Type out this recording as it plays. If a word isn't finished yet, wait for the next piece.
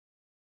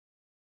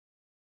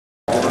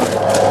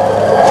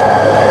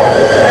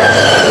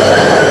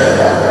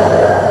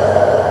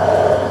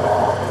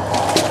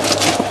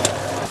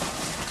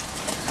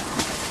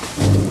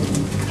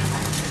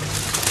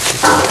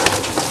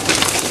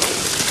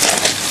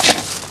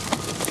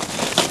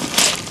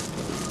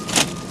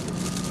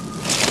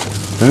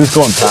I'm just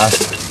going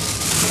past.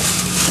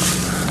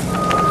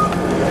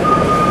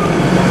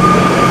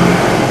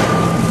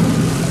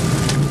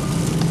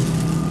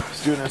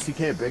 Let's do an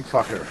SDK big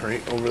fucker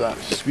right over that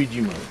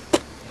squeegee mode.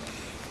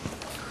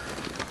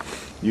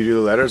 You do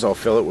the letters, I'll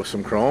fill it with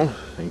some chrome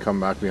and come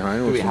back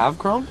behind. Do we have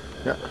chrome?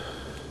 Yeah.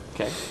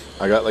 Okay.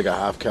 I got like a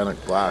half can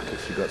of black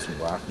if you got some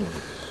black.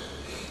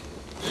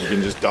 You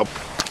can just dump.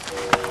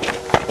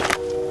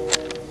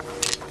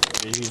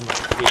 He's my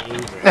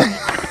favorite.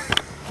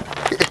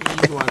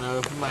 He's one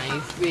of my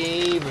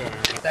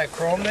favorites. That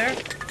chrome there?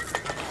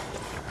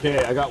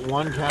 Okay, I got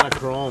 1 can of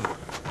chrome.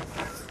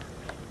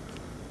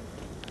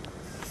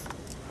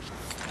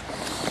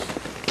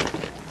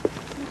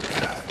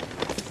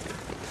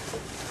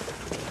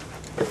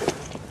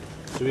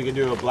 So we can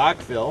do a black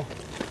fill.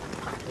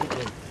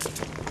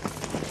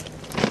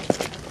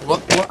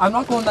 What? I'm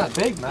not going that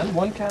big, man.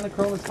 1 can of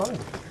chrome is fine.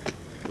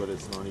 But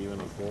it's not even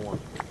a full one.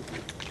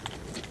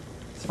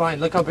 It's fine.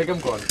 Look how big I'm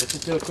going. Let's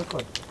just do a quick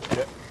one.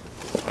 Okay.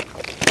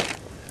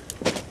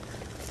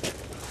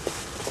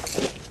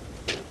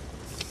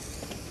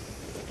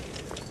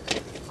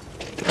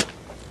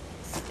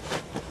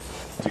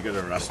 Did you get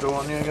a resto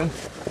on you again?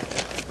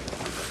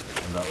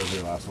 And that was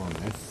your last one,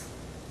 eh?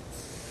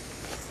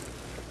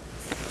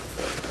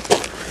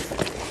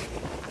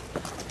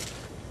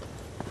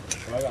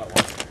 I got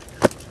one.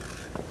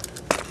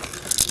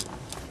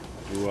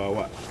 Do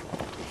what?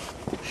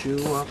 Chew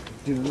up,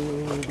 do.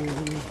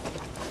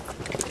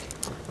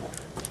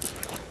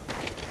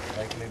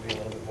 Like maybe a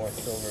little bit more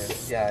silver.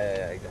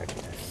 Yeah,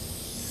 exactly.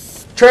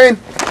 Train!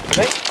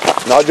 Okay.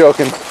 Not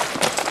joking.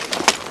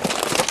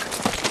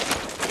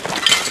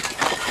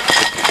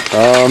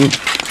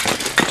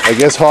 I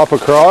guess hop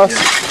across.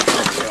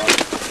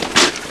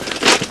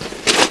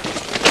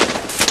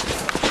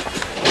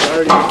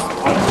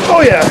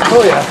 Oh yeah,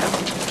 oh yeah.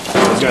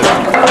 These guys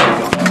are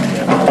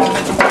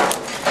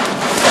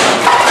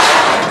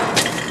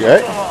okay?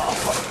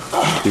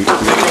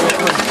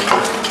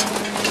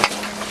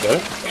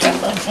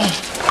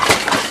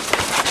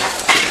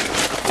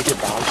 We could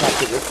bounce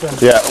after this then.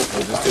 Yeah,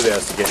 we'll just do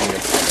this to get you.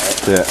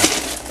 Yeah.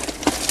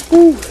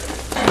 Woo.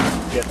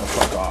 Getting the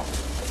fuck off.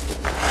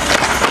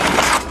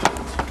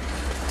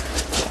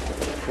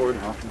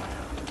 4.5.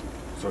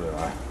 So did I.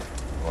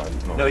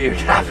 Well, No, you're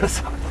not. Maybe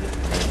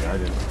I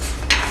did.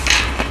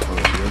 Oh,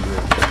 you're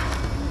good.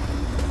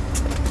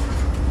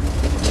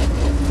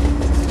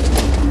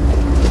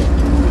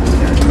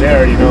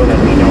 There, you know that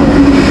we know.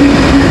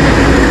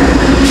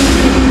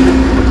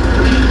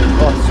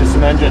 Oh, it's just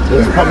an engine.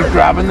 It's probably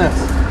grabbing this.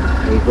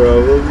 It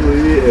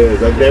probably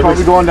is. I've never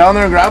probably going down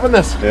there and grabbing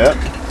this. Yeah.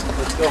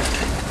 Let's go.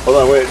 Hold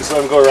on, wait. Just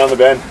let him go around the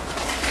bend.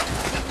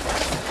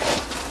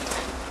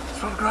 It's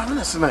probably grabbing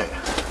this tonight.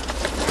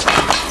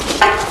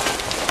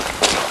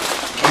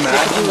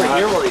 Imagine we were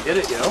here while he did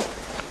it, you know?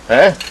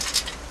 Hey?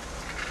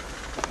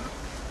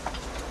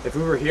 If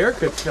we were here,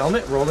 could film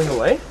it rolling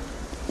away?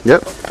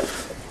 Yep.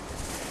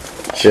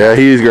 Yeah,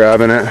 he's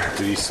grabbing it.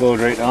 Did he slow it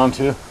right down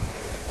too?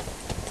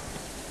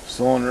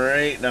 Slowing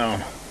right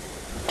down.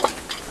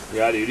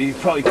 Yeah, dude, he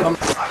probably come.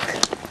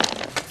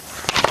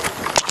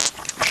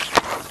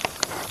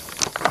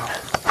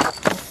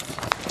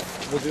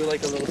 We'll do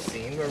like a little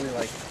scene where we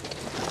like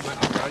put my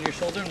arm around your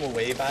shoulder and we'll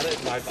wave at it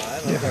and bye bye.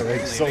 Like Yeah,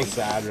 like so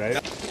sad, right?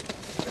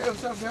 Hey,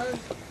 what's up, guys?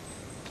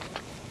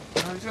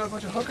 He's got a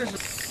bunch of hookers.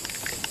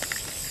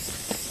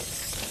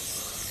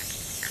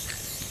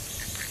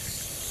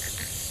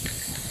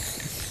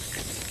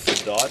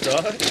 Dot.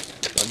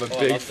 I'm a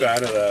big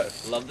fan of that.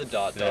 Love the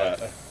dot. Yeah.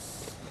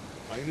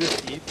 I'm gonna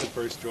just eat the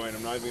first joint.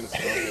 I'm not even gonna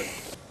smoke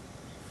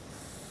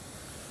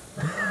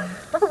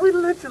it. We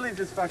literally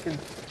just fucking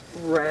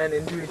ran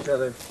into each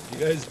other. You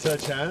guys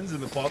touch hands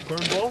in the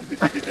popcorn bowl?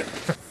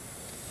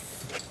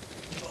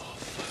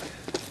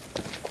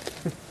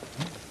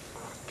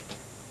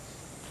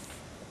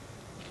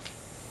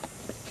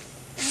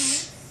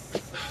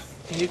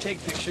 Can you take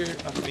a picture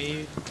of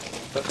me,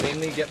 but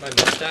mainly get my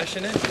mustache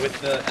in it with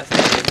the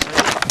SDK?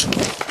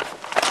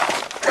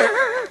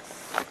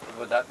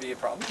 Would that be a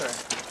problem, or?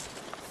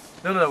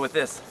 No, with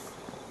this.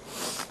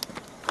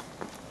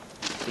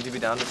 Would you be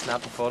down to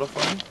snap a photo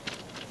for me?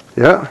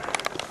 Yeah.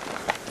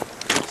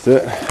 That's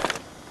it.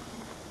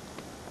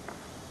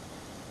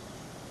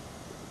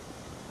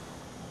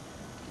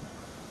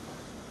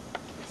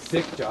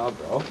 Sick job,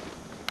 bro.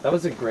 That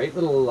was a great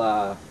little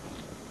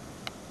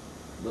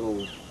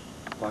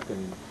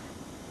fucking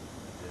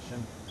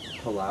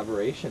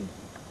collaboration.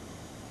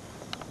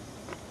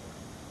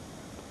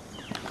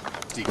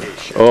 DK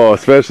shit. Oh,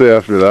 especially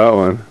after that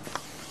one.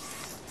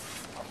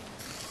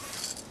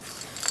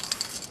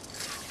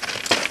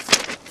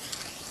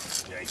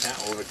 Yeah, you can't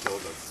overkill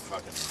the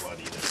fucking blood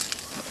either.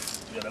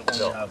 You gotta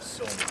only have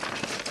so much.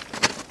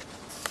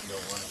 You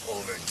don't want to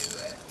overdo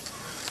it.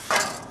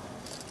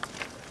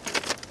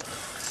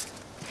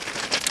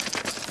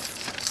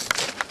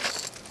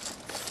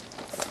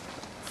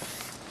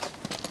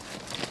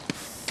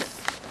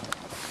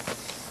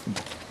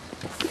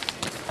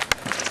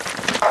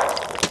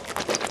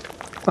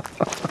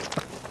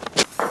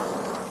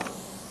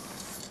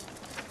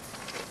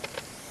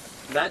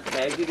 That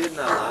tag you did in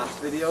that last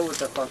video with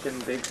the fucking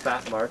big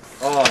fat mark.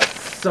 Oh,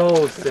 it's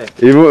so sick.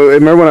 Even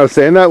remember when I was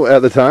saying that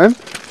at the time?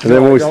 And no,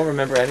 then when I don't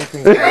remember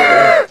anything.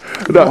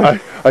 No,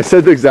 I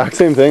said the exact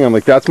same thing. I'm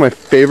like, that's my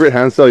favorite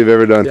hand style you've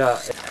ever done. Yeah.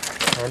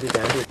 Handy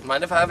dandy.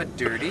 Mind if I have it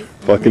dirty?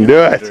 Fucking do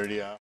it.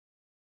 Dirty,